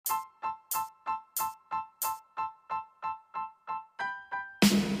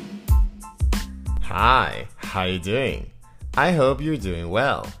Hi, how you doing? I hope you're doing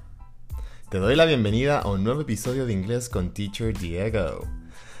well. Te doy la bienvenida a un nuevo episodio de inglés con Teacher Diego.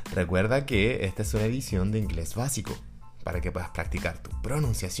 Recuerda que esta es una edición de inglés básico, para que puedas practicar tu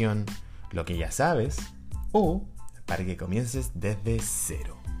pronunciación, lo que ya sabes, o para que comiences desde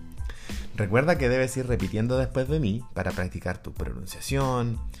cero. Recuerda que debes ir repitiendo después de mí para practicar tu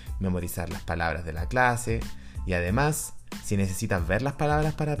pronunciación, memorizar las palabras de la clase y además, si necesitas ver las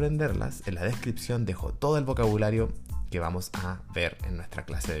palabras para aprenderlas, en la descripción dejo todo el vocabulario que vamos a ver en nuestra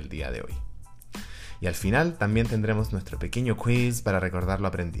clase del día de hoy. Y al final también tendremos nuestro pequeño quiz para recordar lo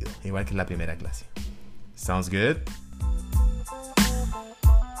aprendido, igual que en la primera clase. Sounds good?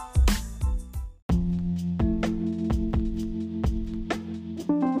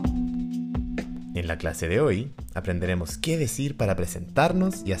 En la clase de hoy aprenderemos qué decir para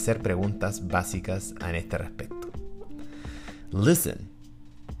presentarnos y hacer preguntas básicas en este respecto. Listen.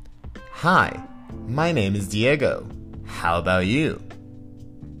 Hi, my name is Diego. How about you?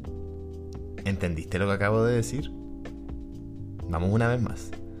 ¿Entendiste lo que acabo de decir? Vamos una vez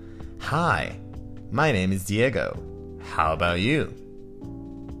más. Hi, my name is Diego. How about you?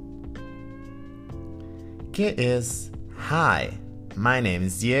 ¿Qué es Hi, my name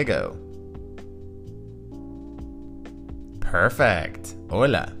is Diego? Perfect.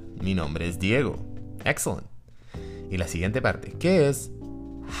 Hola, mi nombre es Diego. Excellent. Y la siguiente parte, ¿qué es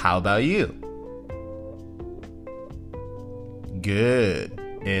How about you? Good.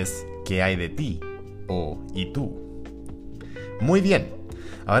 Es ¿qué hay de ti? O ¿y tú? Muy bien.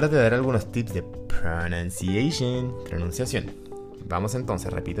 Ahora te daré algunos tips de pronunciación. Vamos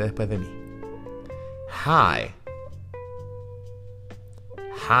entonces, repite después de mí. Hi.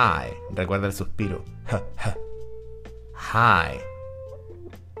 Hi. Recuerda el suspiro. Hi.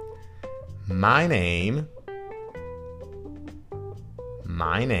 My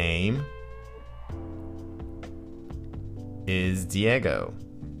name is Diego.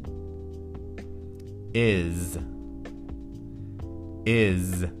 Is.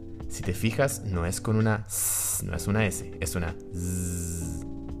 Si te fijas, no es con una S, no es una S, es una Z.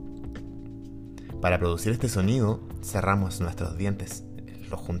 Para producir este sonido, cerramos nuestros dientes,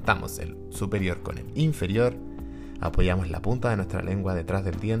 los juntamos el superior con el inferior, apoyamos la punta de nuestra lengua detrás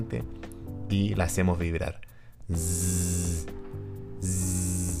del diente y la hacemos vibrar. Z.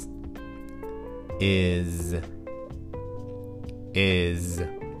 Z. Is.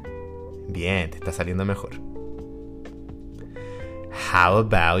 Bien, te está saliendo mejor. How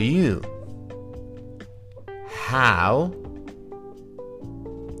about you? How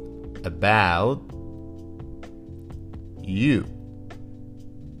about you?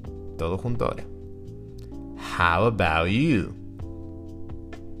 Todo junto ahora. How about you?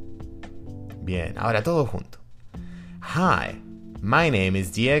 Bien, ahora todo junto. Hi, my name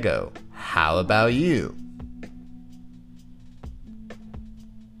is Diego. How about you?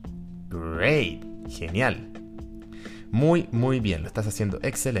 Great. Genial. Muy bien. Lo estás haciendo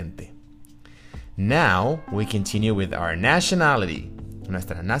excelente. Now we continue with our nationality.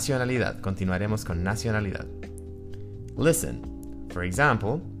 Nuestra nacionalidad. Continuaremos con nacionalidad. Listen. For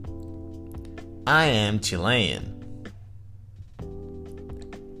example, I am Chilean.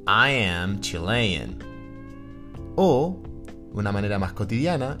 I am Chilean. O, una manera más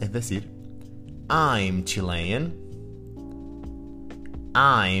cotidiana, es decir, I'm Chilean.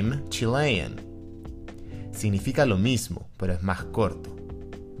 I'm Chilean. Significa lo mismo, pero es más corto.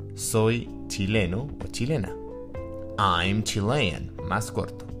 Soy chileno o chilena. I'm Chilean, más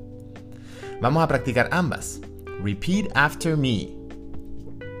corto. Vamos a practicar ambas. Repeat after me.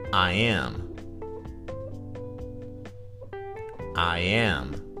 I am. I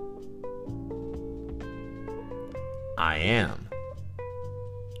am. I am.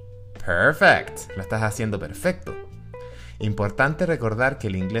 Perfect. Lo estás haciendo perfecto. Importante recordar que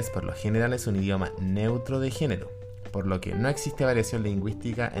el inglés por lo general es un idioma neutro de género, por lo que no existe variación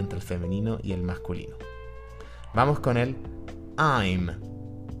lingüística entre el femenino y el masculino. Vamos con el I'm.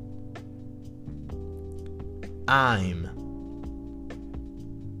 I'm.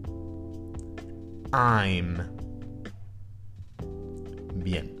 I'm.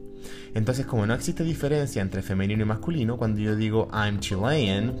 Bien. Entonces, como no existe diferencia entre femenino y masculino, cuando yo digo I'm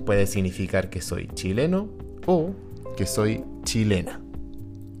Chilean, puede significar que soy chileno o que soy chilena.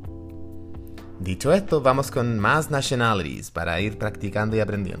 Dicho esto, vamos con más nationalities para ir practicando y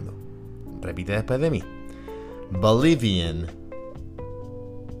aprendiendo. Repite después de mí. Bolivian.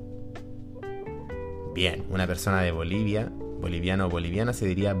 Bien, una persona de Bolivia, boliviano o boliviana, se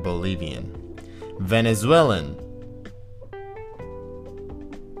diría Bolivian. Venezuelan.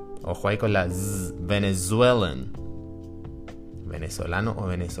 Ojo ahí con la Z. Venezuelan. Venezolano o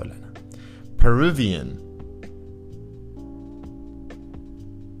venezolana. Peruvian.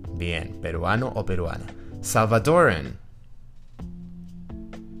 Bien, peruano o peruana. Salvadoran.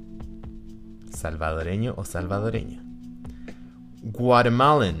 Salvadoreño o salvadoreña.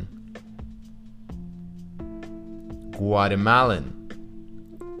 Guatemalan. Guatemalan.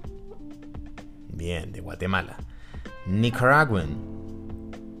 Bien, de Guatemala. Nicaraguan.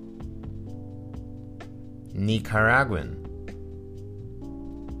 Nicaraguan.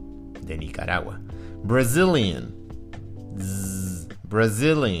 De Nicaragua. Brazilian.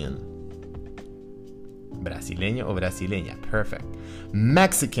 Brazilian. Brasileño o brasileña. Perfect.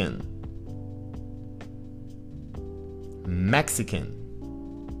 Mexican. Mexican.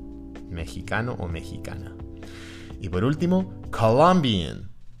 Mexicano o mexicana. Y por último, Colombian.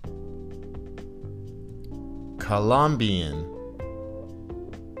 Colombian.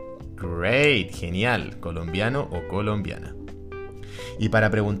 Great, genial. Colombiano o colombiana. Y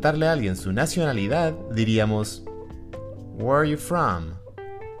para preguntarle a alguien su nacionalidad, diríamos, Where are you from?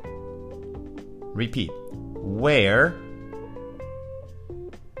 Repeat. Where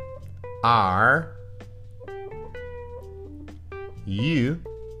are you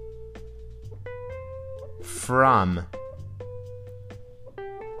from?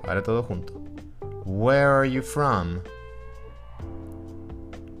 Ahora todo junto. Where are you from?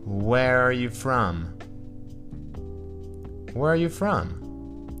 Where are you from? Where are you from?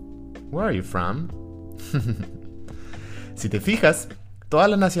 Where are you from? Si te fijas, todas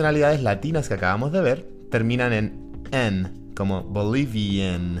las nacionalidades latinas que acabamos de ver terminan en N, como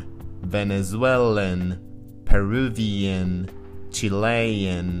Bolivian, Venezuelan, Peruvian,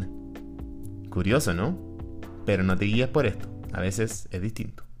 Chilean. Curioso, ¿no? Pero no te guíes por esto. A veces es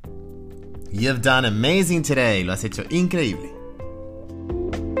distinto. You've done amazing today. Lo has hecho increíble.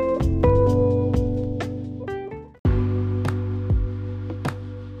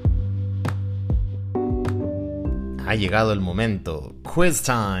 Ha llegado el momento. Quiz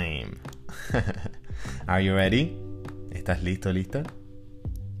time. Are you ready? ¿Estás listo, lista?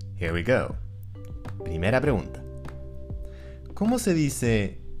 Here we go. Primera pregunta. ¿Cómo se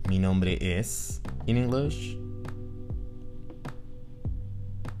dice mi nombre es in English?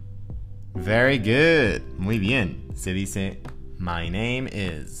 Very good. Muy bien. Se dice my name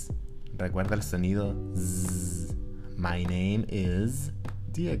is. Recuerda el sonido Z. My name is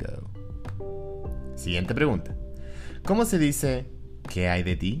Diego. Siguiente pregunta. ¿Cómo se dice ¿qué hay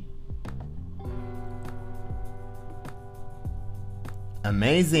de ti?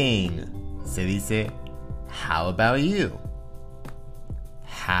 Amazing. Se dice how about you?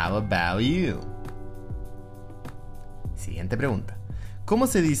 How about you? Siguiente pregunta. ¿Cómo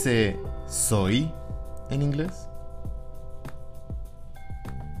se dice soy en inglés?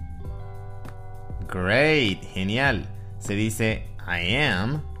 Great, genial. Se dice I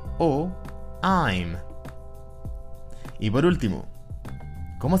am o I'm. Y por último,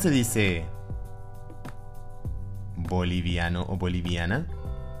 ¿cómo se dice boliviano o boliviana?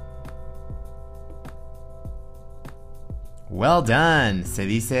 Well done. Se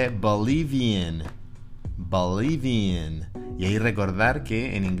dice Bolivian. Bolivian. Y ahí recordar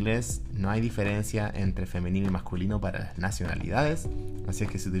que en inglés no hay diferencia entre femenino y masculino para las nacionalidades, así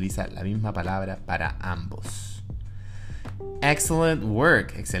es que se utiliza la misma palabra para ambos. Excellent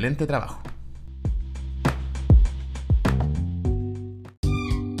work. Excelente trabajo.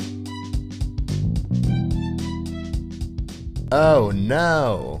 Oh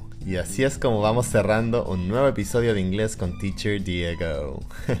no. Y así es como vamos cerrando un nuevo episodio de Inglés con Teacher Diego.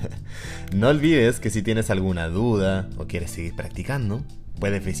 No olvides que si tienes alguna duda o quieres seguir practicando,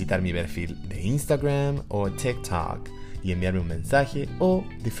 puedes visitar mi perfil de Instagram o TikTok y enviarme un mensaje o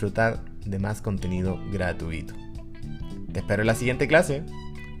disfrutar de más contenido gratuito. Te espero en la siguiente clase.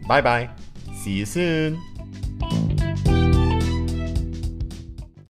 Bye bye. See you soon.